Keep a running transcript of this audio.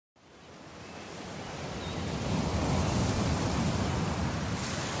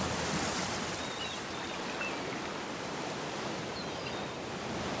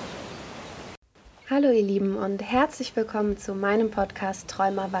Hallo ihr Lieben und herzlich willkommen zu meinem Podcast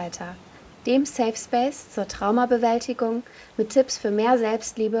Träumer weiter, dem Safe Space zur Traumabewältigung mit Tipps für mehr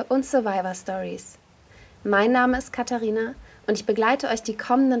Selbstliebe und Survivor Stories. Mein Name ist Katharina und ich begleite euch die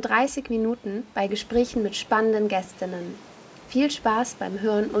kommenden 30 Minuten bei Gesprächen mit spannenden Gästinnen. Viel Spaß beim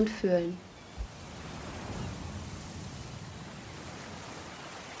Hören und Fühlen.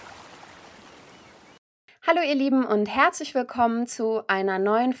 Hallo ihr Lieben und herzlich willkommen zu einer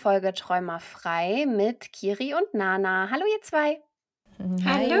neuen Folge Träumer frei mit Kiri und Nana. Hallo ihr zwei.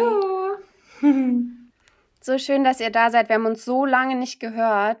 Hi. Hallo. So schön, dass ihr da seid. Wir haben uns so lange nicht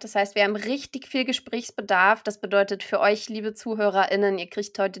gehört. Das heißt, wir haben richtig viel Gesprächsbedarf. Das bedeutet für euch, liebe ZuhörerInnen, ihr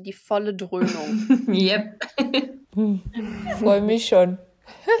kriegt heute die volle Dröhnung. Yep. Freue mich schon.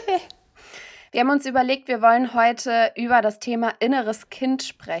 Wir haben uns überlegt, wir wollen heute über das Thema inneres Kind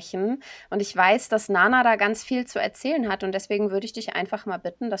sprechen. Und ich weiß, dass Nana da ganz viel zu erzählen hat. Und deswegen würde ich dich einfach mal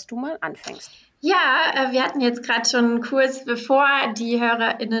bitten, dass du mal anfängst. Ja, wir hatten jetzt gerade schon kurz bevor die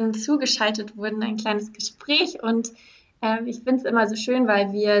HörerInnen zugeschaltet wurden, ein kleines Gespräch. Und ich finde es immer so schön,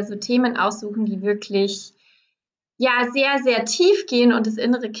 weil wir so Themen aussuchen, die wirklich sehr, sehr tief gehen. Und das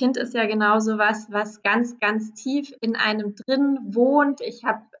innere Kind ist ja genauso was ganz, ganz tief in einem drin wohnt. Ich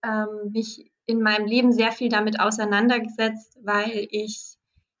habe mich in meinem Leben sehr viel damit auseinandergesetzt, weil ich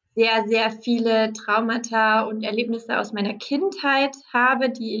sehr, sehr viele Traumata und Erlebnisse aus meiner Kindheit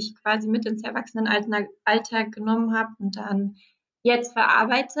habe, die ich quasi mit ins Erwachsenenalter genommen habe und dann jetzt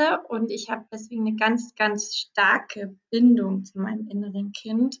verarbeite. Und ich habe deswegen eine ganz, ganz starke Bindung zu meinem inneren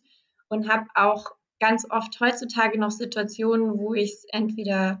Kind und habe auch ganz oft heutzutage noch Situationen, wo ich es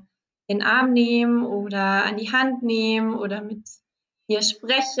entweder in den Arm nehme oder an die Hand nehme oder mit ihr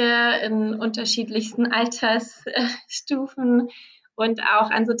spreche in unterschiedlichsten Altersstufen und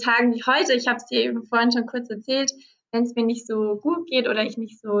auch an so Tagen wie heute, ich habe es dir eben vorhin schon kurz erzählt, wenn es mir nicht so gut geht oder ich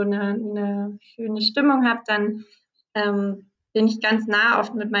nicht so eine schöne Stimmung habe, dann bin ich ganz nah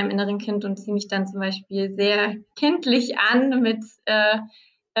oft mit meinem inneren Kind und ziehe mich dann zum Beispiel sehr kindlich an mit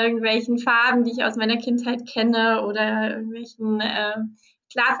irgendwelchen Farben, die ich aus meiner Kindheit kenne oder irgendwelchen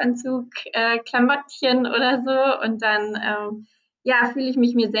Schlafanzug-Klamottchen oder so. Und dann fühle ich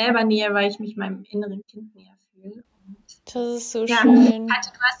mich mir selber näher, weil ich mich meinem inneren Kind näher fühle. Das ist so Ja, schön.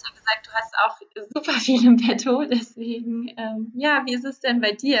 Katja, du hast ja gesagt, du hast auch super viel im Petto, deswegen, wie ist es denn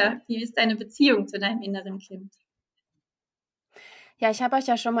bei dir? Wie ist deine Beziehung zu deinem inneren Kind? Ja, ich habe euch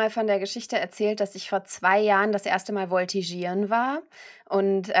ja schon mal von der Geschichte erzählt, dass ich vor 2 Jahren das erste Mal voltigieren war.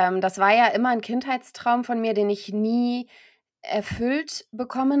 Und, das war ja immer ein Kindheitstraum von mir, den ich nie erfüllt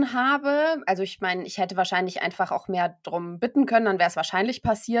bekommen habe. Also, ich meine, ich hätte wahrscheinlich einfach auch mehr drum bitten können, dann wäre es wahrscheinlich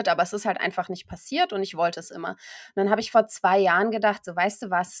passiert, aber es ist halt einfach nicht passiert und ich wollte es immer. Und dann habe ich vor 2 Jahren gedacht: „So, weißt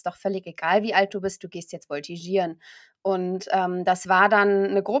du was, ist doch völlig egal, wie alt du bist, du gehst jetzt voltigieren.“ Und, das war dann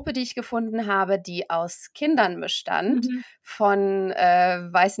eine Gruppe, die ich gefunden habe, die aus Kindern bestand, Mhm. von,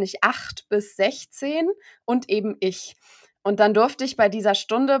 weiß nicht, 8 bis 16 und eben ich. Und dann durfte ich bei dieser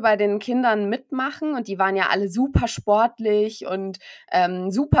Stunde bei den Kindern mitmachen und die waren ja alle super sportlich und,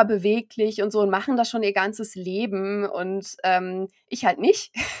 super beweglich und so und machen das schon ihr ganzes Leben und, ich halt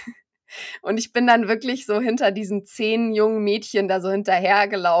nicht. Und ich bin dann wirklich so hinter diesen 10 jungen Mädchen da so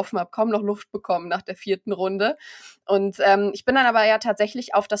hinterhergelaufen, habe kaum noch Luft bekommen nach der 4. Runde. Und, ich bin dann aber ja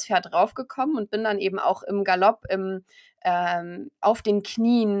tatsächlich auf das Pferd draufgekommen und bin dann eben auch im Galopp auf den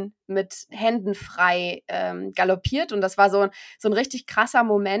Knien mit Händen frei, galoppiert. Und das war so 'n richtig krasser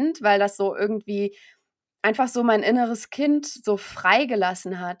Moment, weil das so irgendwie einfach so mein inneres Kind so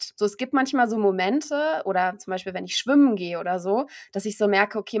freigelassen hat. So, es gibt manchmal so Momente oder zum Beispiel, wenn ich schwimmen gehe oder so, dass ich so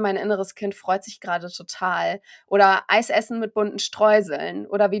merke, okay, mein inneres Kind freut sich gerade total. Oder Eis essen mit bunten Streuseln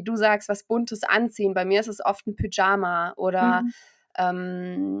oder wie du sagst, was Buntes anziehen. Bei mir ist es oft ein Pyjama oder, Mhm.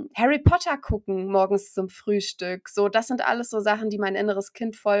 Harry Potter gucken morgens zum Frühstück. So, das sind alles so Sachen, die mein inneres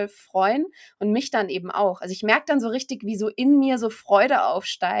Kind voll freuen und mich dann eben auch. Also, ich merke dann so richtig, wie so in mir so Freude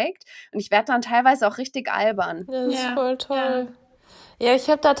aufsteigt und ich werde dann teilweise auch richtig albern. Das ist Ja, voll ja. toll. Ja, ich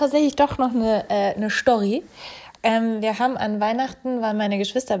habe da tatsächlich doch noch eine Story. Wir haben an Weihnachten, waren meine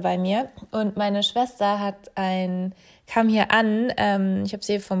Geschwister bei mir und meine Schwester kam hier an. Ich habe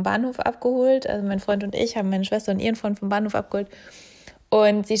sie vom Bahnhof abgeholt. Also mein Freund und ich haben meine Schwester und ihren Freund vom Bahnhof abgeholt.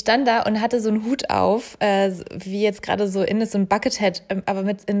 Und sie stand da und hatte so einen Hut auf, wie jetzt gerade so in ist, so ein Buckethead, aber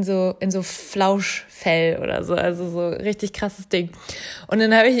mit in so Flauschfell oder so, also so richtig krasses Ding. Und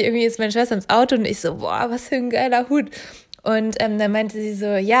dann habe ich irgendwie jetzt meine Schwester ins Auto und ich so, boah, was für ein geiler Hut. Und dann meinte sie so,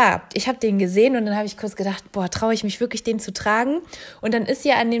 ja, ich habe den gesehen und dann habe ich kurz gedacht, boah, traue ich mich wirklich, den zu tragen? Und dann ist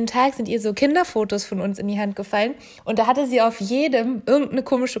ihr an dem Tag, sind ihr so Kinderfotos von uns in die Hand gefallen und da hatte sie auf jedem irgendeine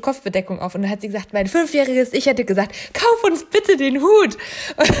komische Kopfbedeckung auf und dann hat sie gesagt, mein 5-jähriges Ich hätte gesagt, kauf uns bitte den Hut.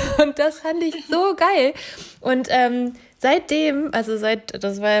 Und das fand ich so geil. Und seitdem, also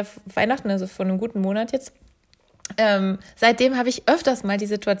das war ja Weihnachten, also vor einem guten Monat jetzt, seitdem habe ich öfters mal die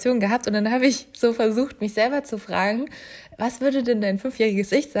Situation gehabt und dann habe ich so versucht, mich selber zu fragen, was würde denn dein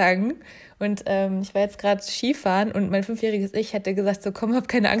 5-jähriges Ich sagen? Und ich war jetzt gerade Skifahren und mein 5-jähriges Ich hätte gesagt, so komm, hab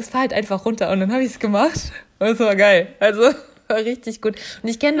keine Angst, fahr halt einfach runter. Und dann habe ich es gemacht. Und es war geil. Also war richtig gut. Und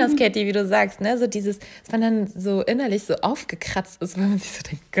ich kenne das, Katie, wie du sagst, ne? So dieses, dass man dann so innerlich so aufgekratzt ist, wenn man sich so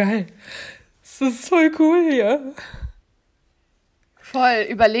denkt, geil, das ist voll cool hier. Voll.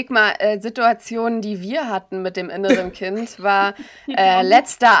 Überleg mal, Situationen, die wir hatten mit dem inneren Kind, war Ja.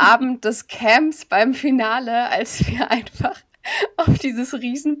 letzter Abend des Camps beim Finale, als wir einfach auf dieses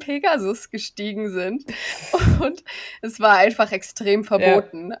riesen Pegasus gestiegen sind. Und es war einfach extrem Ja.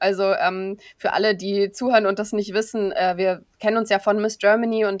 verboten. Also für alle, die zuhören und das nicht wissen, wir kennen uns ja von Miss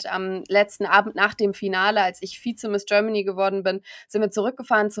Germany und am letzten Abend nach dem Finale, als ich Vize Miss Germany geworden bin, sind wir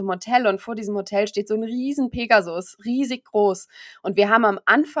zurückgefahren zum Hotel und vor diesem Hotel steht so ein riesen Pegasus, riesig groß. Und wir haben am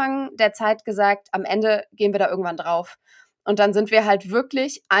Anfang der Zeit gesagt, am Ende gehen wir da irgendwann drauf. Und dann sind wir halt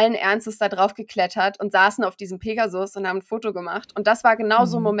wirklich allen Ernstes da drauf geklettert und saßen auf diesem Pegasus und haben ein Foto gemacht. Und das war genau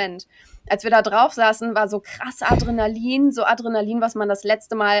so ein Moment. Als wir da drauf saßen, war so krass Adrenalin, so Adrenalin, was man das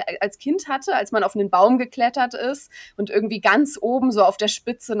letzte Mal als Kind hatte, als man auf einen Baum geklettert ist und irgendwie ganz oben so auf der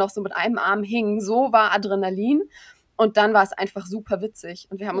Spitze noch so mit einem Arm hing. So war Adrenalin. Und dann war es einfach super witzig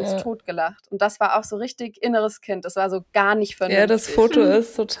und wir haben uns Ja. totgelacht. Und das war auch so richtig inneres Kind. Das war so gar nicht Ja, das vernünftig. Foto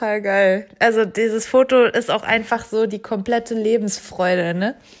ist total geil. Also dieses Foto ist auch einfach so die komplette Lebensfreude,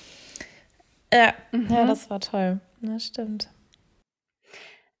 ne? Ja, das war toll. Das stimmt.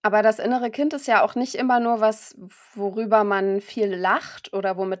 Aber das innere Kind ist ja auch nicht immer nur was, worüber man viel lacht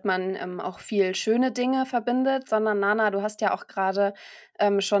oder womit man auch viel schöne Dinge verbindet, sondern Nana, du hast ja auch gerade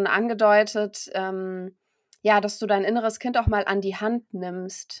schon angedeutet, ja, dass du dein inneres Kind auch mal an die Hand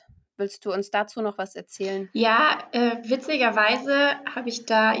nimmst. Willst du uns dazu noch was erzählen? Ja, witzigerweise habe ich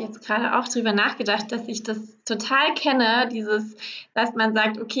da jetzt gerade auch drüber nachgedacht, dass ich das total kenne, dieses, dass man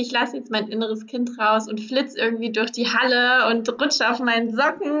sagt, okay, ich lasse jetzt mein inneres Kind raus und flitze irgendwie durch die Halle und rutsche auf meinen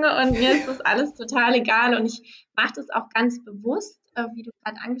Socken und mir ist das alles total egal und ich mache das auch ganz bewusst, wie du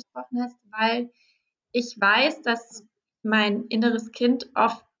gerade angesprochen hast, weil ich weiß, dass mein inneres Kind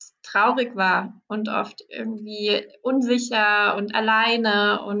oft traurig war und oft irgendwie unsicher und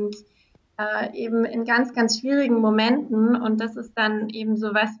alleine und eben in ganz, ganz schwierigen Momenten. Und das ist dann eben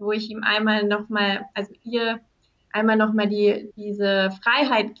so was, wo ich ihm einmal nochmal, also ihr einmal nochmal diese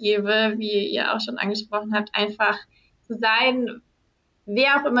Freiheit gebe, wie ihr auch schon angesprochen habt, einfach zu sein,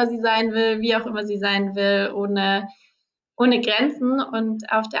 wer auch immer sie sein will, wie auch immer sie sein will, ohne Grenzen.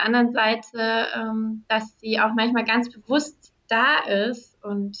 Und auf der anderen Seite, dass sie auch manchmal ganz bewusst da ist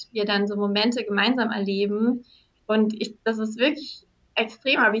und wir dann so Momente gemeinsam erleben. Und das ist wirklich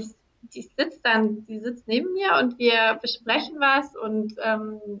extrem, aber sie sitzt neben mir und wir besprechen was und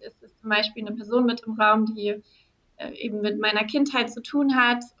es ist zum Beispiel eine Person mit im Raum, die eben mit meiner Kindheit zu tun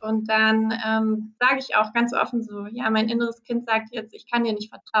hat und dann sage ich auch ganz offen so, ja, mein inneres Kind sagt jetzt, ich kann dir nicht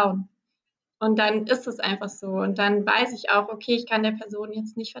vertrauen. Und dann ist es einfach so. Und dann weiß ich auch, okay, ich kann der Person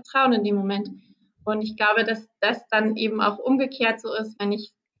jetzt nicht vertrauen in dem Moment. Und ich glaube, dass das dann eben auch umgekehrt so ist, wenn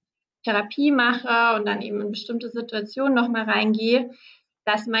ich Therapie mache und dann eben in bestimmte Situationen nochmal reingehe,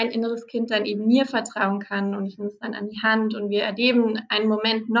 dass mein inneres Kind dann eben mir vertrauen kann und ich nehme es dann an die Hand und wir erleben einen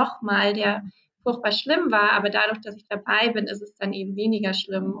Moment nochmal, der furchtbar schlimm war, aber dadurch, dass ich dabei bin, ist es dann eben weniger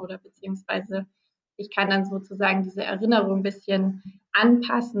schlimm oder beziehungsweise ich kann dann sozusagen diese Erinnerung ein bisschen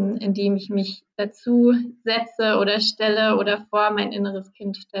anpassen, indem ich mich dazu setze oder stelle oder vor mein inneres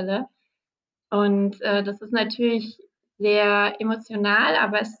Kind stelle. Und das ist natürlich sehr emotional,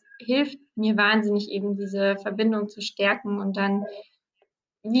 aber es hilft mir wahnsinnig eben diese Verbindung zu stärken und dann,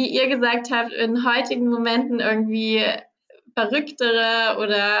 wie ihr gesagt habt, in heutigen Momenten irgendwie verrücktere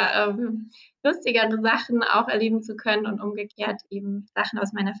oder lustigere Sachen auch erleben zu können und umgekehrt eben Sachen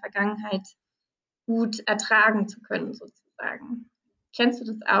aus meiner Vergangenheit gut ertragen zu können, sozusagen. Kennst du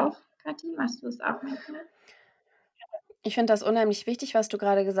das auch, Kathi? Machst du das auch manchmal? Ich finde das unheimlich wichtig, was du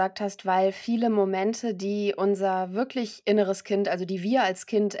gerade gesagt hast, weil viele Momente, die unser wirklich inneres Kind, also die wir als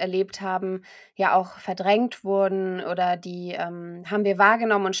Kind erlebt haben, ja auch verdrängt wurden oder die haben wir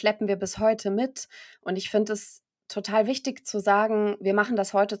wahrgenommen und schleppen wir bis heute mit. Und ich finde es total wichtig zu sagen, wir machen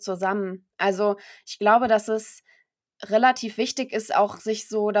das heute zusammen. Also ich glaube, dass es relativ wichtig ist auch, sich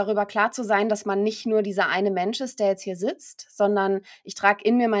so darüber klar zu sein, dass man nicht nur dieser eine Mensch ist, der jetzt hier sitzt, sondern ich trage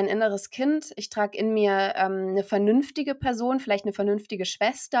in mir mein inneres Kind, ich trage in mir eine vernünftige Person, vielleicht eine vernünftige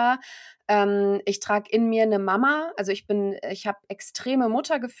Schwester, ich trage in mir eine Mama, also ich habe extreme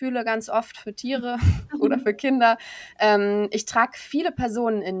Muttergefühle ganz oft für Tiere oder für Kinder. Ich trage viele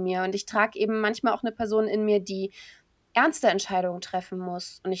Personen in mir und ich trage eben manchmal auch eine Person in mir, die ernste Entscheidungen treffen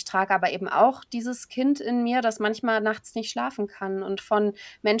muss. Und ich trage aber eben auch dieses Kind in mir, das manchmal nachts nicht schlafen kann und von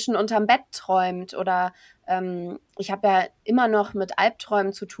Menschen unterm Bett träumt. Oder ich habe ja immer noch mit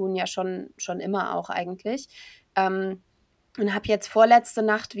Albträumen zu tun, ja schon immer auch eigentlich. Und habe jetzt vorletzte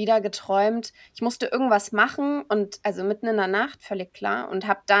Nacht wieder geträumt, ich musste irgendwas machen und also mitten in der Nacht, völlig klar, und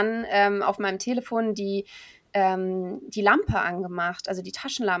habe dann auf meinem Telefon die Lampe angemacht, also die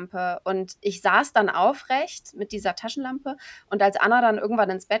Taschenlampe. Und ich saß dann aufrecht mit dieser Taschenlampe. Und als Anna dann irgendwann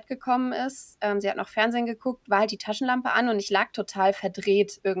ins Bett gekommen ist, sie hat noch Fernsehen geguckt, war halt die Taschenlampe an und ich lag total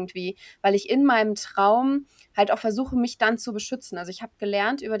verdreht irgendwie, weil ich in meinem Traum halt auch versuche, mich dann zu beschützen. Also ich habe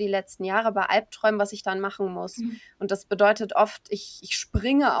gelernt über die letzten Jahre bei Albträumen, was ich dann machen muss. Und das bedeutet oft, ich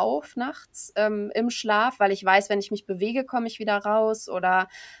springe auf nachts im Schlaf, weil ich weiß, wenn ich mich bewege, komme ich wieder raus oder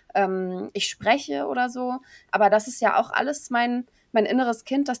ich spreche oder so. Aber das ist ja auch alles mein inneres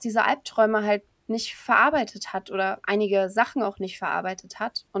Kind, das diese Albträume halt nicht verarbeitet hat oder einige Sachen auch nicht verarbeitet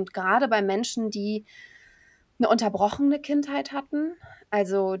hat. Und gerade bei Menschen, die eine unterbrochene Kindheit hatten,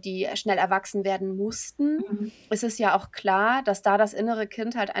 also die schnell erwachsen werden mussten, ist es ja auch klar, dass da das innere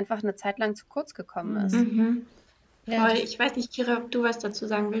Kind halt einfach eine Zeit lang zu kurz gekommen ist. Ja, Voll. Ich weiß nicht, Kira, ob du was dazu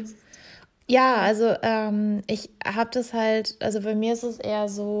sagen willst. ja, also ich habe das halt, also bei mir ist es eher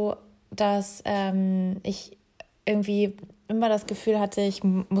so, dass ich irgendwie immer das Gefühl hatte, ich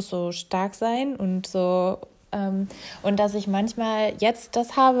muss so stark sein und so und dass ich manchmal jetzt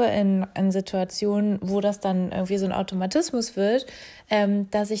das habe in Situationen, wo das dann irgendwie so ein Automatismus wird,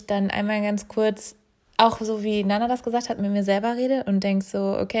 dass ich dann einmal ganz kurz auch so wie Nana das gesagt hat, mit mir selber rede und denk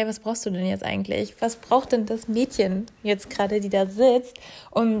so, okay, was brauchst du denn jetzt eigentlich? Was braucht denn das Mädchen jetzt gerade, die da sitzt?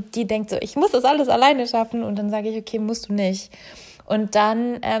 Und die denkt so, ich muss das alles alleine schaffen. Und dann sage ich, okay, musst du nicht. Und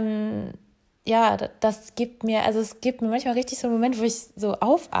dann, ja, das gibt mir, also es gibt mir manchmal richtig so einen Moment, wo ich so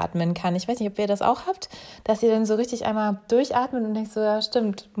aufatmen kann. Ich weiß nicht, ob ihr das auch habt, dass ihr dann so richtig einmal durchatmet und denkt so, ja,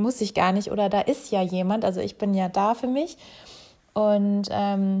 stimmt, muss ich gar nicht. Oder da ist ja jemand, also ich bin ja da für mich. Und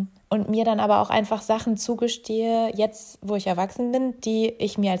mir dann aber auch einfach Sachen zugestehe, jetzt, wo ich erwachsen bin, die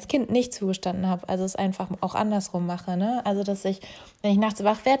ich mir als Kind nicht zugestanden habe. Also es einfach auch andersrum mache, ne? Also, dass ich, wenn ich nachts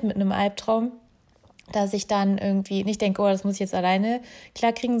wach werde mit einem Albtraum, dass ich dann irgendwie nicht denke, oh, das muss ich jetzt alleine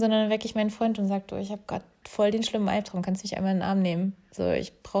klarkriegen, sondern dann wecke ich meinen Freund und sage, oh, ich habe gerade voll den schlimmen Albtraum, kannst du mich einmal in den Arm nehmen? So,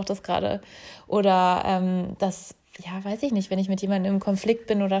 ich brauche das gerade. Oder ja, weiß ich nicht, wenn ich mit jemandem im Konflikt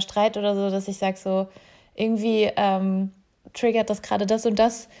bin oder Streit oder so, dass ich sage so, irgendwie triggert das gerade das und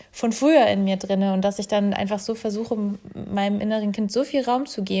das von früher in mir drinne und dass ich dann einfach so versuche, meinem inneren Kind so viel Raum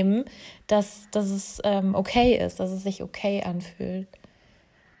zu geben, dass es okay ist, dass es sich okay anfühlt.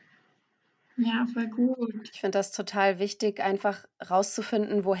 Ja, voll gut. Ich finde das total wichtig, einfach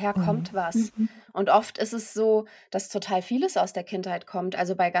rauszufinden, woher kommt was. Und oft ist es so, dass total vieles aus der Kindheit kommt.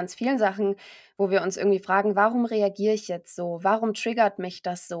 Also bei ganz vielen Sachen, wo wir uns irgendwie fragen, warum reagiere ich jetzt so? Warum triggert mich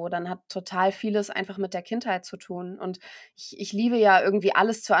das so? Dann hat total vieles einfach mit der Kindheit zu tun. Und ich liebe ja irgendwie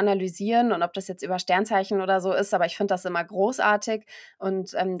alles zu analysieren und ob das jetzt über Sternzeichen oder so ist, aber ich finde das immer großartig.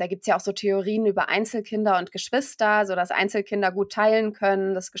 Und da gibt es ja auch so Theorien über Einzelkinder und Geschwister, so dass Einzelkinder gut teilen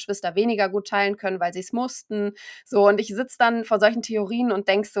können, dass Geschwister weniger gut teilen können, weil sie es mussten. So, und ich sitze dann vor solchen Theorien und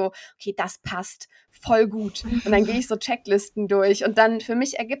denke so, okay, das passt voll gut. Und dann gehe ich so Checklisten durch und dann für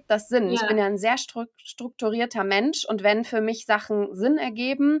mich ergibt das Sinn. Ich bin ja ein sehr strukturierter Mensch und wenn für mich Sachen Sinn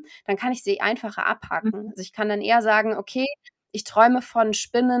ergeben, dann kann ich sie einfacher abhaken. Also ich kann dann eher sagen, okay, ich träume von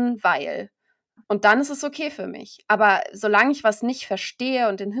Spinnen, weil. Und dann ist es okay für mich. Aber solange ich was nicht verstehe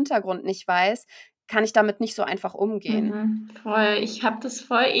und den Hintergrund nicht weiß, kann ich damit nicht so einfach umgehen. Voll. Ich habe das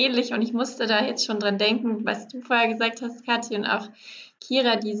voll ähnlich und ich musste da jetzt schon dran denken, was du vorher gesagt hast, Kathi, und auch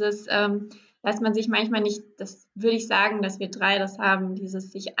Kira, dieses, dass man sich manchmal nicht, das würde ich sagen, dass wir drei das haben,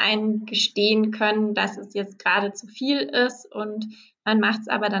 dieses sich eingestehen können, dass es jetzt gerade zu viel ist und man macht es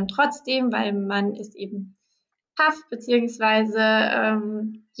aber dann trotzdem, weil man ist eben tough, beziehungsweise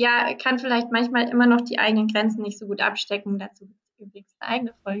ja, kann vielleicht manchmal immer noch die eigenen Grenzen nicht so gut abstecken. Dazu gibt es übrigens eine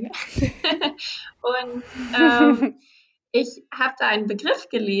eigene Folge. Und ich habe da einen Begriff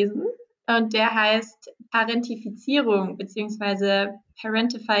gelesen und der heißt Parentifizierung beziehungsweise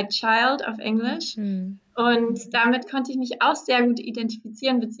Parentified Child auf Englisch. Und damit konnte ich mich auch sehr gut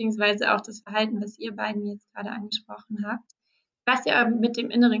identifizieren, beziehungsweise auch das Verhalten, was ihr beiden jetzt gerade angesprochen habt. was ja mit dem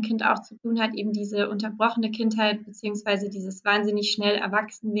inneren Kind auch zu tun hat, eben diese unterbrochene Kindheit beziehungsweise dieses wahnsinnig schnell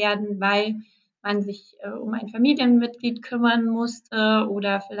Erwachsenwerden, weil man sich um ein Familienmitglied kümmern musste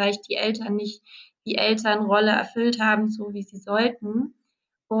oder vielleicht die Eltern nicht die Elternrolle erfüllt haben, so wie sie sollten.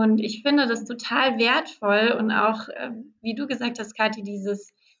 Und ich finde das total wertvoll und auch, wie du gesagt hast, Kathi,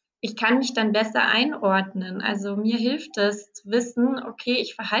 ich kann mich dann besser einordnen. Also mir hilft es zu wissen, okay,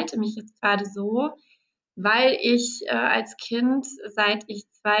 ich verhalte mich jetzt gerade so, weil ich als Kind, seit ich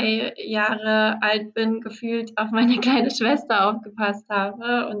 2 Jahre alt bin, gefühlt auf meine kleine Schwester aufgepasst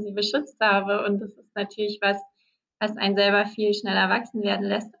habe und sie beschützt habe. Und das ist natürlich was einen selber viel schneller erwachsen werden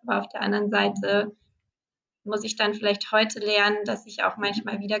lässt. Aber auf der anderen Seite muss ich dann vielleicht heute lernen, dass ich auch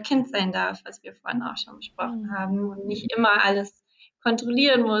manchmal wieder Kind sein darf, was wir vorhin auch schon besprochen haben und nicht immer alles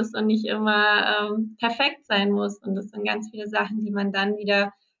kontrollieren muss und nicht immer perfekt sein muss. Und das sind ganz viele Sachen, die man dann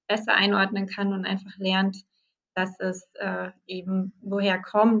wieder besser einordnen kann und einfach lernt, dass es eben woher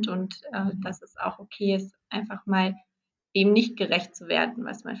kommt und dass es auch okay ist, einfach mal dem nicht gerecht zu werden,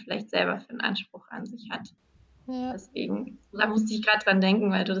 was man vielleicht selber für einen Anspruch an sich hat. Ja. Deswegen, da musste ich gerade dran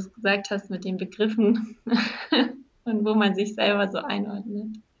denken, weil du das gesagt hast mit den Begriffen und wo man sich selber so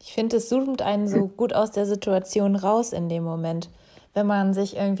einordnet. Ich finde, es zoomt einen so gut aus der Situation raus in dem Moment, wenn man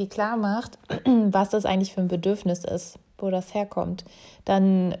sich irgendwie klar macht, was das eigentlich für ein Bedürfnis ist, wo das herkommt.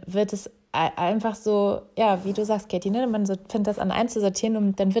 Dann wird es einfach so, ja, wie du sagst, Katie, ne? Man so fängt das an einzusortieren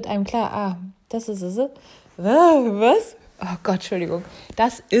und dann wird einem klar, das ist es. Was? Oh Gott, Entschuldigung.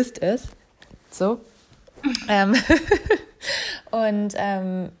 Das ist es. So. ähm, und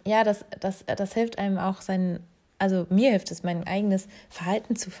ja, das hilft einem auch also mir hilft es, mein eigenes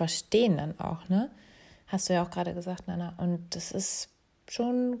Verhalten zu verstehen dann auch, ne? Hast du ja auch gerade gesagt, Nana. Und das ist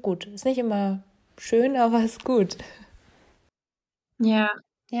schon gut. Ist nicht immer schön, aber ist gut. Ja,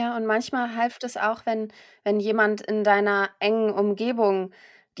 Ja, und manchmal hilft es auch, wenn jemand in deiner engen Umgebung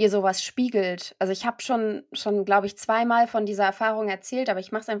dir sowas spiegelt. Also, ich habe schon, glaube ich, zweimal von dieser Erfahrung erzählt, aber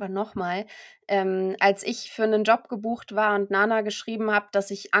ich mache es einfach noch mal. Als ich für einen Job gebucht war und Nana geschrieben habe,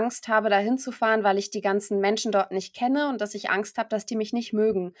 dass ich Angst habe, da hinzufahren, weil ich die ganzen Menschen dort nicht kenne und dass ich Angst habe, dass die mich nicht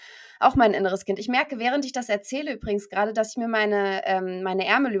mögen. Auch mein inneres Kind. Ich merke, während ich das erzähle übrigens gerade, dass ich mir meine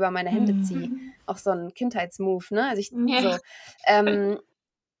Ärmel über meine Hände ziehe. Auch so ein Kindheitsmove, ne? Also, ja, ähm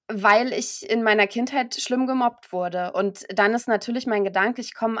weil ich in meiner Kindheit schlimm gemobbt wurde. Und dann ist natürlich mein Gedanke,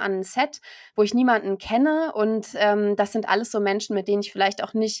 ich komme an 'n Set, wo ich niemanden kenne und, das sind alles so Menschen, mit denen ich vielleicht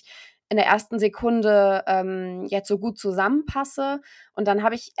auch nicht in der ersten Sekunde, jetzt so gut zusammenpasse. Und dann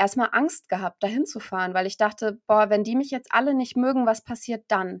habe ich erst mal Angst gehabt, da hinzufahren, weil ich dachte: „Boah, wenn die mich jetzt alle nicht mögen, was passiert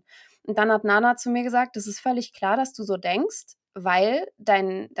dann?“ Und dann hat Nana zu mir gesagt: „Das ist völlig klar, dass du so denkst, weil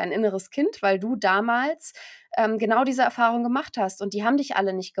dein inneres Kind weil du damals genau diese Erfahrung gemacht hast und die haben dich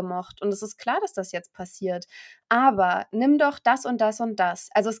alle nicht gemocht und es ist klar, dass das jetzt passiert. Aber nimm doch das und das und das.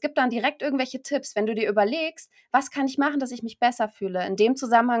 Also es gibt dann direkt irgendwelche Tipps, wenn du dir überlegst, was kann ich machen, dass ich mich besser fühle. In dem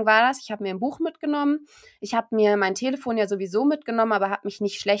Zusammenhang war das, ich habe mir ein Buch mitgenommen, ich habe mir mein Telefon ja sowieso mitgenommen, aber habe mich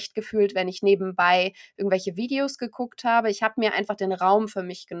nicht schlecht gefühlt, wenn ich nebenbei irgendwelche Videos geguckt habe. Ich habe mir einfach den Raum für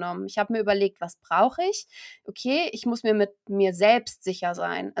mich genommen. Ich habe mir überlegt, was brauche ich? Okay, ich muss mir mit mir selbst sicher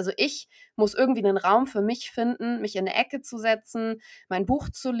sein. Also ich muss irgendwie einen Raum für mich finden, mich in eine Ecke zu setzen, mein Buch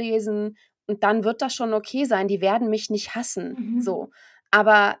zu lesen und dann wird das schon okay sein. Die werden mich nicht hassen, mhm. so.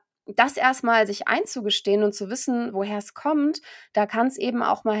 Aber das erstmal sich einzugestehen und zu wissen, woher es kommt, da kann es eben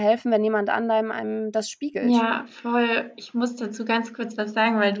auch mal helfen, wenn jemand anderem einem das spiegelt. Ja, voll. Ich muss dazu ganz kurz was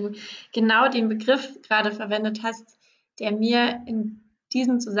sagen, weil du genau den Begriff gerade verwendet hast, der mir in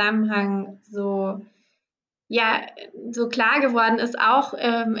diesem Zusammenhang ja, so klar geworden ist, auch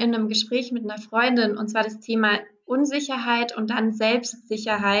in einem Gespräch mit einer Freundin, und zwar das Thema Unsicherheit und dann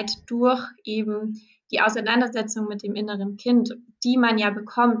Selbstsicherheit durch eben die Auseinandersetzung mit dem inneren Kind, die man ja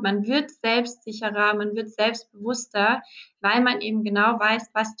bekommt. Man wird selbstsicherer, man wird selbstbewusster, weil man eben genau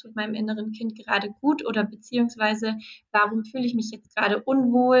weiß, was tut meinem inneren Kind gerade gut oder beziehungsweise warum fühle ich mich jetzt gerade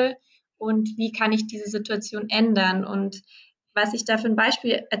unwohl und wie kann ich diese Situation ändern. Und was ich da für ein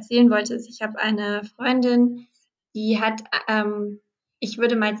Beispiel erzählen wollte, ist, ich habe eine Freundin, die hat, ich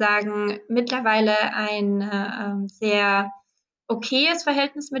würde mal sagen, mittlerweile ein sehr okayes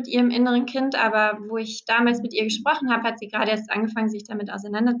Verhältnis mit ihrem inneren Kind, aber wo ich damals mit ihr gesprochen habe, hat sie gerade erst angefangen, sich damit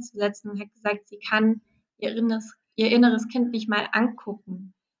auseinanderzusetzen und hat gesagt, sie kann ihr inneres Kind nicht mal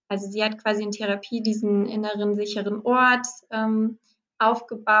angucken. Also sie hat quasi in Therapie diesen inneren sicheren Ort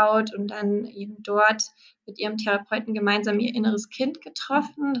aufgebaut und dann eben dort mit ihrem Therapeuten gemeinsam ihr inneres Kind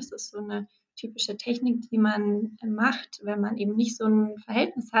getroffen. Das ist so eine typische Technik, die man macht, wenn man eben nicht so ein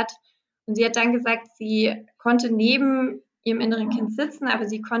Verhältnis hat. Und sie hat dann gesagt, sie konnte neben ihrem inneren Kind sitzen, aber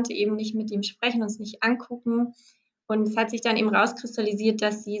sie konnte eben nicht mit ihm sprechen und es nicht angucken. Und es hat sich dann eben rauskristallisiert,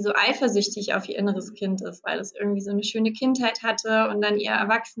 dass sie so eifersüchtig auf ihr inneres Kind ist, weil es irgendwie so eine schöne Kindheit hatte und dann ihr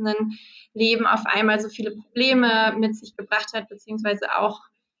Erwachsenenleben auf einmal so viele Probleme mit sich gebracht hat, beziehungsweise auch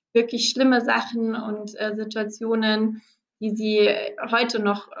wirklich schlimme Sachen und Situationen, die sie heute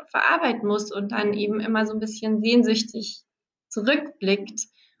noch verarbeiten muss und dann eben immer so ein bisschen sehnsüchtig zurückblickt.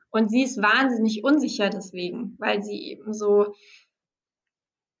 Und sie ist wahnsinnig unsicher deswegen, weil sie eben so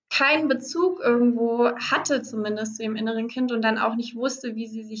keinen Bezug irgendwo hatte, zumindest zu ihrem inneren Kind und dann auch nicht wusste, wie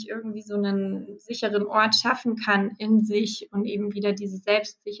sie sich irgendwie so einen sicheren Ort schaffen kann in sich und eben wieder diese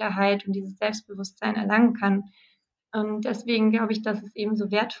Selbstsicherheit und dieses Selbstbewusstsein erlangen kann. Und deswegen glaube ich, dass es eben so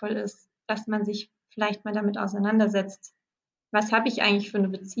wertvoll ist, dass man sich vielleicht mal damit auseinandersetzt. Was habe ich eigentlich für eine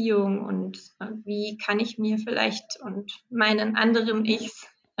Beziehung und wie kann ich mir vielleicht und meinen anderen Ichs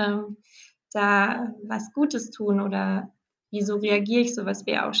da was Gutes tun oder wieso reagiere ich so, was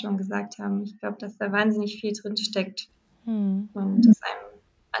wir auch schon gesagt haben. Ich glaube, dass da wahnsinnig viel drin steckt und das einem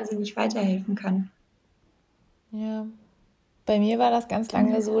wahnsinnig weiterhelfen kann. Ja. Bei mir war das ganz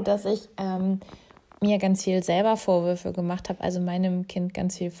lange so, dass ich mir ganz viel selber Vorwürfe gemacht habe, also meinem Kind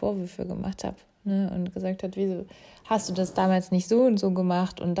ganz viel Vorwürfe gemacht habe, ne? Und gesagt hat, wieso hast du das damals nicht so und so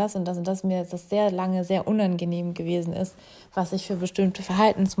gemacht und das und das und das, mir das sehr lange sehr unangenehm gewesen ist, was ich für bestimmte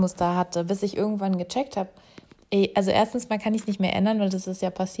Verhaltensmuster hatte, bis ich irgendwann gecheckt habe, also erstens mal kann ich es nicht mehr ändern, weil das ist ja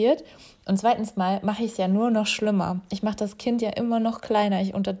passiert. Und zweitens mal mache ich es ja nur noch schlimmer. Ich mache das Kind ja immer noch kleiner.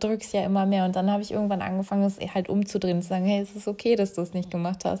 Ich unterdrücke es ja immer mehr. Und dann habe ich irgendwann angefangen, es halt umzudrehen, zu sagen, hey, es ist okay, dass du es nicht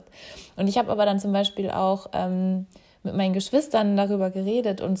gemacht hast. Und ich habe aber dann zum Beispiel auch mit meinen Geschwistern darüber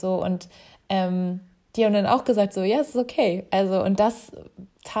geredet und so. Und die haben dann auch gesagt, so, ja, es ist okay. Also, und das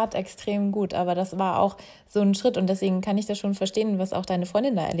tat extrem gut. Aber das war auch so ein Schritt. Und deswegen kann ich das schon verstehen, was auch deine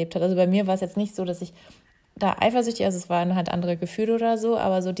Freundin da erlebt hat. Also bei mir war es jetzt nicht so, dass ich da eifersüchtig, also es waren halt andere Gefühle oder so,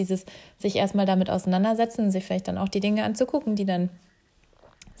 aber so dieses sich erstmal damit auseinandersetzen und sich vielleicht dann auch die Dinge anzugucken, die dann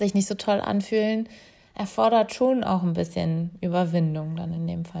sich nicht so toll anfühlen, erfordert schon auch ein bisschen Überwindung dann in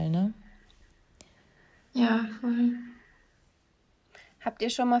dem Fall, ne? Ja, voll. Habt ihr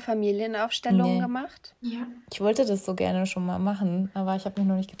schon mal Familienaufstellungen Nee. gemacht? Ja. Ich wollte das so gerne schon mal machen, aber ich habe mich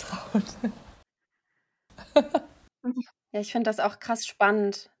noch nicht getraut. Ja, ich finde das auch krass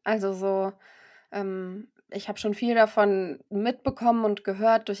spannend. Also so, ich habe schon viel davon mitbekommen und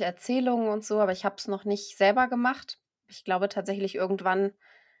gehört durch Erzählungen und so, aber ich habe es noch nicht selber gemacht. Ich glaube tatsächlich, irgendwann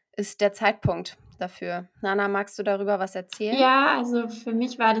ist der Zeitpunkt dafür. Nana, magst du darüber was erzählen? Ja, also für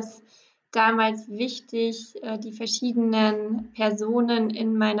mich war das damals wichtig, die verschiedenen Personen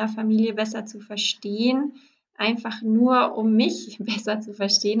in meiner Familie besser zu verstehen, einfach nur um mich besser zu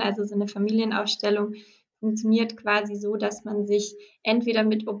verstehen. Also so eine Familienaufstellung funktioniert quasi so, dass man sich entweder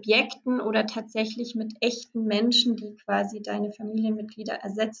mit Objekten oder tatsächlich mit echten Menschen, die quasi deine Familienmitglieder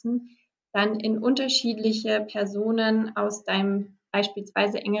ersetzen, dann in unterschiedliche Personen aus deinem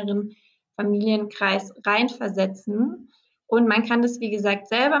beispielsweise engeren Familienkreis reinversetzen. Und man kann das, wie gesagt,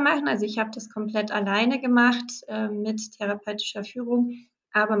 selber machen. Also ich habe das komplett alleine gemacht mit therapeutischer Führung,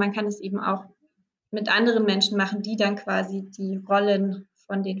 aber man kann es eben auch mit anderen Menschen machen, die dann quasi die Rollen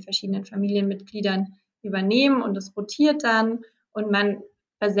von den verschiedenen Familienmitgliedern übernehmen und es rotiert dann und man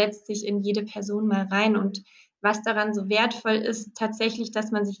versetzt sich in jede Person mal rein. Und was daran so wertvoll ist, tatsächlich,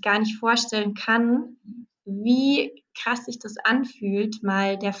 dass man sich gar nicht vorstellen kann, wie krass sich das anfühlt,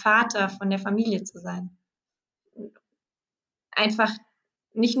 mal der Vater von der Familie zu sein. Einfach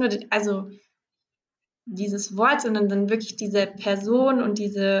nicht nur, also dieses Wort, sondern dann wirklich diese Person und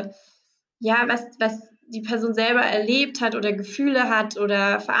diese, ja, was die Person selber erlebt hat oder Gefühle hat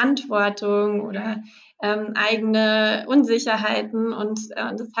oder Verantwortung oder eigene Unsicherheiten. Und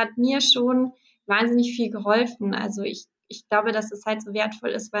das hat mir schon wahnsinnig viel geholfen. Also ich glaube, dass es halt so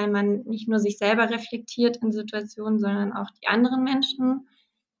wertvoll ist, weil man nicht nur sich selber reflektiert in Situationen, sondern auch die anderen Menschen.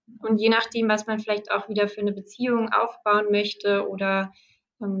 Und je nachdem, was man vielleicht auch wieder für eine Beziehung aufbauen möchte oder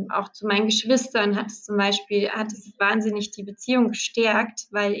auch zu meinen Geschwistern hat es wahnsinnig die Beziehung gestärkt,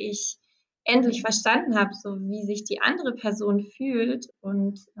 weil ich endlich verstanden habe, so wie sich die andere Person fühlt.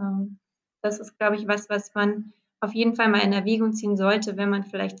 Und das ist, glaube ich, was man auf jeden Fall mal in Erwägung ziehen sollte, wenn man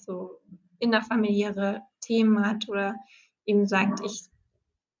vielleicht so innerfamiliäre Themen hat oder eben sagt, ich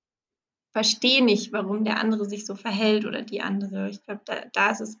verstehe nicht, warum der andere sich so verhält oder die andere. Ich glaube,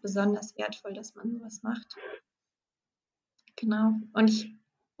 da ist es besonders wertvoll, dass man sowas macht. Genau. Und ich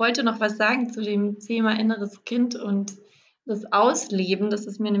wollte noch was sagen zu dem Thema inneres Kind und das Ausleben. Das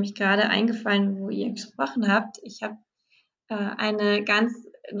ist mir nämlich gerade eingefallen, wo ihr gesprochen habt. Ich habe eine ganz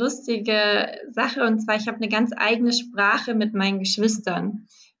lustige Sache und zwar, ich habe eine ganz eigene Sprache mit meinen Geschwistern.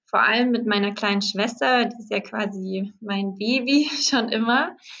 Vor allem mit meiner kleinen Schwester, die ist ja quasi mein Baby schon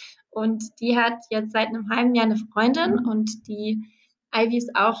immer. Und die hat jetzt seit einem halben Jahr eine Freundin und die Ivy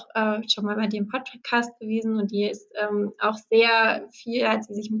ist auch schon mal bei dem Podcast gewesen und die ist auch sehr viel, hat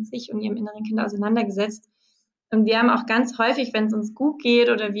sie sich mit sich und ihrem inneren Kind auseinandergesetzt. Und wir haben auch ganz häufig, wenn es uns gut geht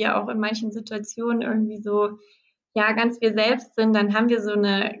oder wir auch in manchen Situationen irgendwie so, ja, ganz wir selbst sind, dann haben wir so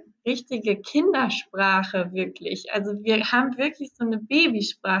eine richtige Kindersprache wirklich. Also wir haben wirklich so eine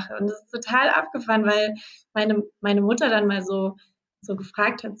Babysprache und das ist total abgefahren, weil meine Mutter dann mal so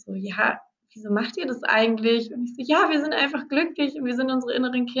gefragt hat, so, ja, wieso macht ihr das eigentlich? Und ich so, ja, wir sind einfach glücklich und wir sind unsere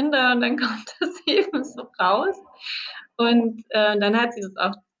inneren Kinder und dann kommt das eben so raus. Und dann hat sie das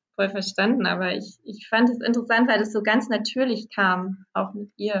auch voll verstanden, aber ich fand es interessant, weil es so ganz natürlich kam, auch mit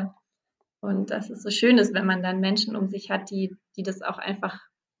ihr. Und dass es so schön ist, wenn man dann Menschen um sich hat, die das auch einfach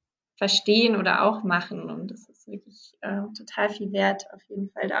verstehen oder auch machen. Und das ist wirklich total viel wert, auf jeden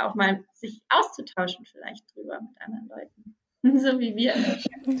Fall da auch mal sich auszutauschen vielleicht drüber mit anderen Leuten. So wie wir.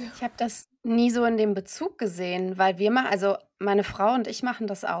 Ich habe das nie so in dem Bezug gesehen, weil also meine Frau und ich machen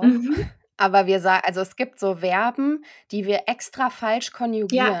das auch, Mhm. aber also es gibt so Verben, die wir extra falsch Ja.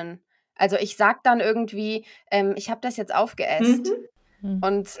 konjugieren. Also ich sage dann irgendwie, ich habe das jetzt aufgeesst. Mhm.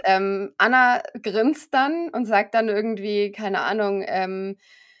 Und Anna grinst dann und sagt dann irgendwie, keine Ahnung, ähm,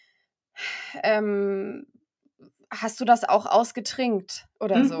 hast du das auch ausgetrinkt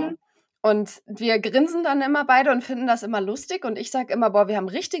oder so? Mhm. Und wir grinsen dann immer beide und finden das immer lustig. Und ich sage immer, boah, wir haben ein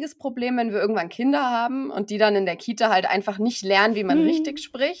richtiges Problem, wenn wir irgendwann Kinder haben und die dann in der Kita halt einfach nicht lernen, wie man richtig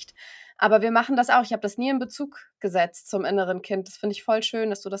spricht. Aber wir machen das auch. Ich habe das nie in Bezug gesetzt zum inneren Kind. Das finde ich voll schön,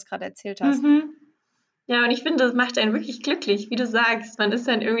 dass du das gerade erzählt hast. Mhm. Ja, und ich finde, das macht einen wirklich glücklich, wie du sagst. Man ist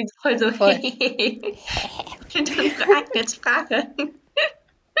dann irgendwie voll so, Voll. hey, mit unserer eigenen Sprache.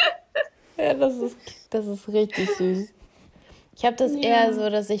 Ja, das ist richtig süß. Ich habe das eher so,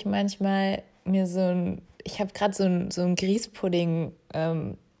 dass ich manchmal ich habe gerade so ein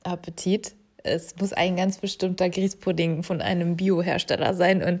Grießpudding-Appetit. Es muss ein ganz bestimmter Grießpudding von einem Biohersteller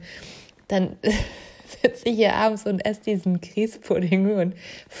sein und dann sitze ich hier abends und esse diesen Grießpudding und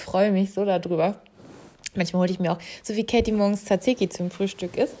freue mich so darüber. Manchmal hole ich mir auch, so wie Katie morgens Tzatziki zum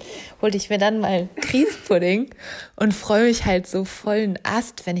Frühstück isst, holte ich mir dann mal Grießpudding und freue mich halt so vollen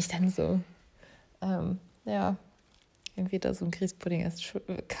Ast, wenn ich dann so, ja, irgendwie da so ein Grießpudding ist,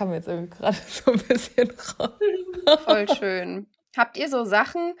 kam jetzt irgendwie gerade so ein bisschen raus. Voll schön. Habt ihr so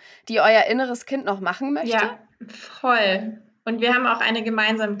Sachen, die euer inneres Kind noch machen möchte? Ja, voll. Und wir haben auch eine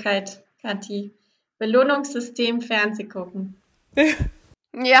Gemeinsamkeit, Kathi. Belohnungssystem Fernseh gucken.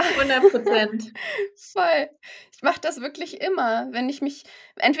 Ja, 100%. voll. Ich mache das wirklich immer. Wenn ich mich,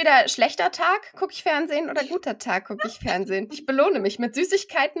 entweder schlechter Tag gucke ich Fernsehen oder guter Tag gucke ich Fernsehen. Ich belohne mich mit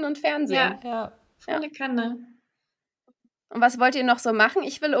Süßigkeiten und Fernsehen. Ja, Ja. Ja. volle Kanne. Und was wollt ihr noch so machen?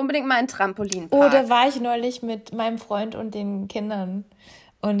 Ich will unbedingt mal einen Oh, da Trampolinpark. war ich neulich mit meinem Freund und den Kindern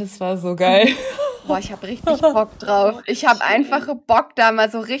und es war so geil. Boah, ich habe richtig Bock drauf. Ich habe einfach Bock, da mal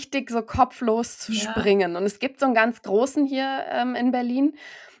so richtig so kopflos zu Ja. springen. Und es gibt so einen ganz großen hier in Berlin.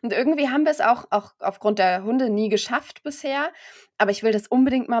 Und irgendwie haben wir es auch aufgrund der Hunde nie geschafft bisher. Aber ich will das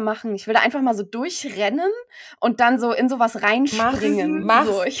unbedingt mal machen. Ich will da einfach mal so durchrennen und dann so in sowas reinspringen. Mach's.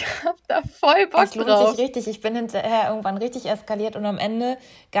 So, ich habe da voll Bock Es lohnt drauf. sich richtig. Ich bin hinterher irgendwann richtig eskaliert und am Ende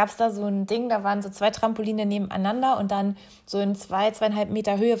gab es da so ein Ding, da waren so 2 Trampoline nebeneinander und dann so in 2,5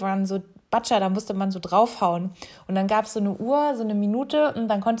 Meter Höhe waren so Batscher, da musste man so draufhauen. Und dann gab es so eine Uhr, so eine Minute und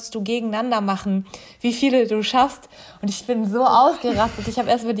dann konntest du gegeneinander machen, wie viele du schaffst. Und ich bin so ausgerastet. Ich habe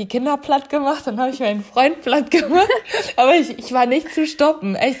erstmal die Kinder platt gemacht, dann habe ich meinen Freund platt gemacht. Aber ich war nicht zu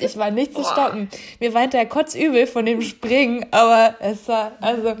stoppen. Echt, ich war nicht zu stoppen. Mir war hinterher kotzübel von dem Springen, aber es war,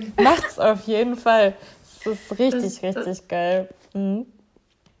 also macht's auf jeden Fall. Es ist richtig geil. Mhm.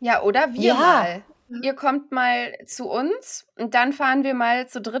 Ja, oder wir Ja. mal. Ihr kommt mal zu uns und dann fahren wir mal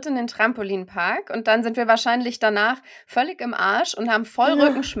zu dritt in den Trampolinpark und dann sind wir wahrscheinlich danach völlig im Arsch und haben voll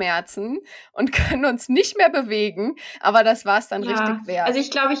Rückenschmerzen und können uns nicht mehr bewegen, aber das war's dann Ja, richtig wert. also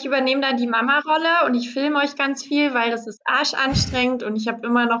ich glaube, ich übernehme dann die Mama-Rolle und ich filme euch ganz viel, weil das ist arschanstrengend und ich habe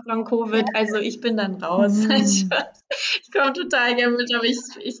immer noch Long-Covid, also ich bin dann raus. Ich komme total gerne mit, aber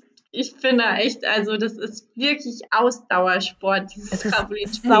ich bin da echt, also das ist wirklich Ausdauersport, dieses Es ist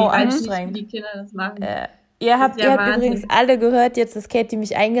Trampolinspringen. sau Ich weiß nicht, wie anstrengend. die Kinder das machen. Ihr habt ja übrigens Wahnsinn. alle gehört jetzt, dass Katie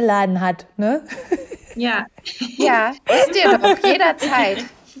mich eingeladen hat, ne? Ja, Ja, wisst ihr doch, jederzeit.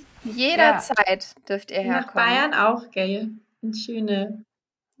 Jederzeit dürft ihr nach herkommen. Bayern auch, gell? Ins schöne,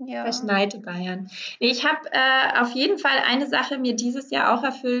 Ja. verschneite Bayern. Nee, ich habe auf jeden Fall eine Sache mir dieses Jahr auch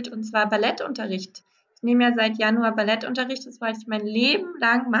erfüllt, und zwar Ballettunterricht. Ich nehme ja seit Januar Ballettunterricht, das wollte ich mein Leben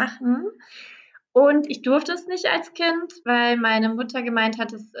lang machen. Und ich durfte es nicht als Kind, weil meine Mutter gemeint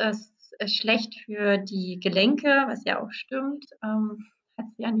hat, es ist schlecht für die Gelenke, was ja auch stimmt.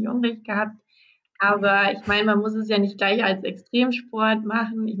 hast ja nicht Unrecht gehabt. Aber ich meine, man muss es ja nicht gleich als Extremsport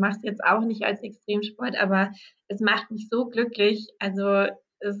machen. Ich mache es jetzt auch nicht als Extremsport, aber es macht mich so glücklich. Also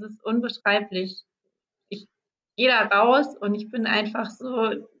es ist unbeschreiblich. Ich gehe da raus und ich bin einfach so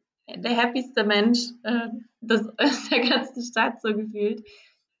der happieste Mensch der ganzen Stadt so gefühlt.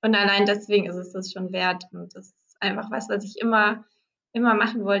 Und allein deswegen ist es das schon wert. Und das ist einfach was ich immer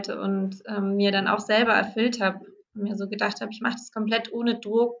machen wollte und mir dann auch selber erfüllt habe. Mir so gedacht habe, ich mache das komplett ohne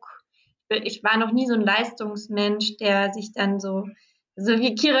Druck. Ich war noch nie so ein Leistungsmensch, der sich dann so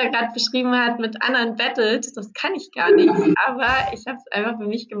wie Kira gerade beschrieben hat, mit anderen bettelt. Das kann ich gar nicht. Aber ich habe es einfach für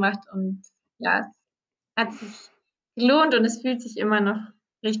mich gemacht und ja, es hat sich gelohnt und es fühlt sich immer noch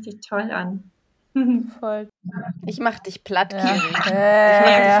richtig toll an. Voll. Ich mach dich platt, Ja. Kiri. Ich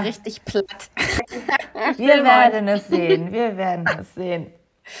mach dich richtig platt. Wir werden es sehen. Wir werden es sehen.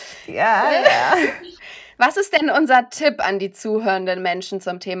 Ja. Was ist denn unser Tipp an die zuhörenden Menschen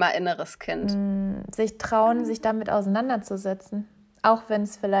zum Thema inneres Kind? Sich trauen, sich damit auseinanderzusetzen. Auch wenn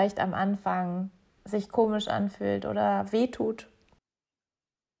es vielleicht am Anfang sich komisch anfühlt oder wehtut.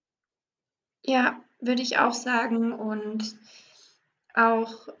 Ja, würde ich auch sagen. Und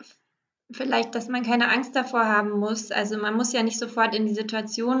auch vielleicht, dass man keine Angst davor haben muss. Also man muss ja nicht sofort in die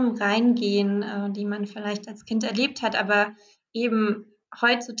Situationen reingehen, die man vielleicht als Kind erlebt hat, aber eben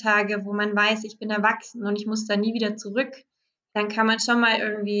heutzutage, wo man weiß, ich bin erwachsen und ich muss da nie wieder zurück, dann kann man schon mal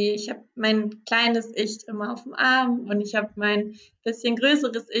irgendwie, ich habe mein kleines Ich immer auf dem Arm und ich habe mein bisschen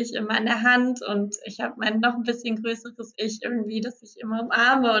größeres Ich immer in der Hand und ich habe mein noch ein bisschen größeres Ich irgendwie, das ich immer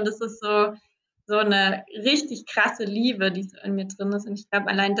umarme und es ist so eine richtig krasse Liebe, die so in mir drin ist. Und ich glaube,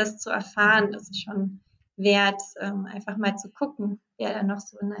 allein das zu erfahren, ist schon wert, einfach mal zu gucken, wer da noch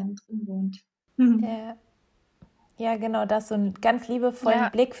so in einem drin wohnt. Ja, genau, das so einen ganz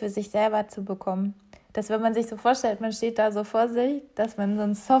liebevollen Blick für sich selber zu bekommen. Dass wenn man sich so vorstellt, man steht da so vor sich, dass man so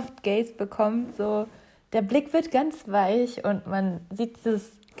einen Soft Gaze bekommt, so der Blick wird ganz weich und man sieht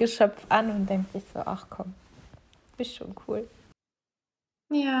dieses Geschöpf an und denkt sich so, ach komm, ist schon cool.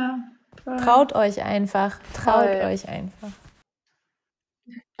 Ja. Voll. Traut euch einfach.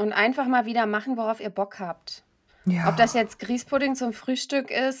 Und einfach mal wieder machen, worauf ihr Bock habt. Ja. Ob das jetzt Grießpudding zum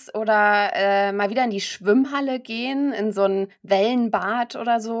Frühstück ist oder mal wieder in die Schwimmhalle gehen, in so ein Wellenbad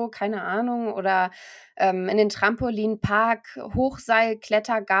oder so, keine Ahnung, oder in den Trampolinpark, Hochseil,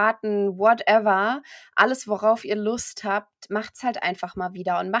 Klettergarten, whatever. Alles, worauf ihr Lust habt, macht's halt einfach mal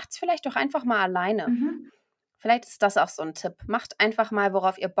wieder und macht's vielleicht auch einfach mal alleine. Vielleicht ist das auch so ein Tipp. Macht einfach mal,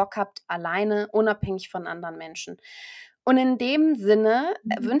 worauf ihr Bock habt, alleine, unabhängig von anderen Menschen. Und in dem Sinne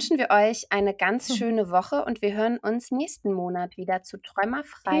wünschen wir euch eine ganz schöne Woche und wir hören uns nächsten Monat wieder zu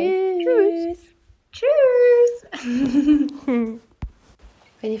Träumerfrei. Tschüss.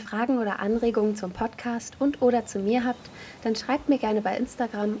 Wenn ihr Fragen oder Anregungen zum Podcast und/oder zu mir habt, dann schreibt mir gerne bei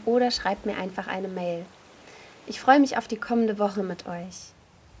Instagram oder schreibt mir einfach eine Mail. Ich freue mich auf die kommende Woche mit euch.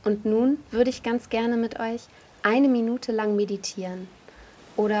 Und nun würde ich ganz gerne mit euch 1 Minute lang meditieren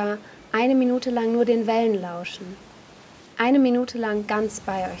oder 1 Minute lang nur den Wellen lauschen. 1 Minute lang ganz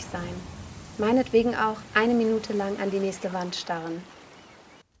bei euch sein. Meinetwegen auch 1 Minute lang an die nächste Wand starren.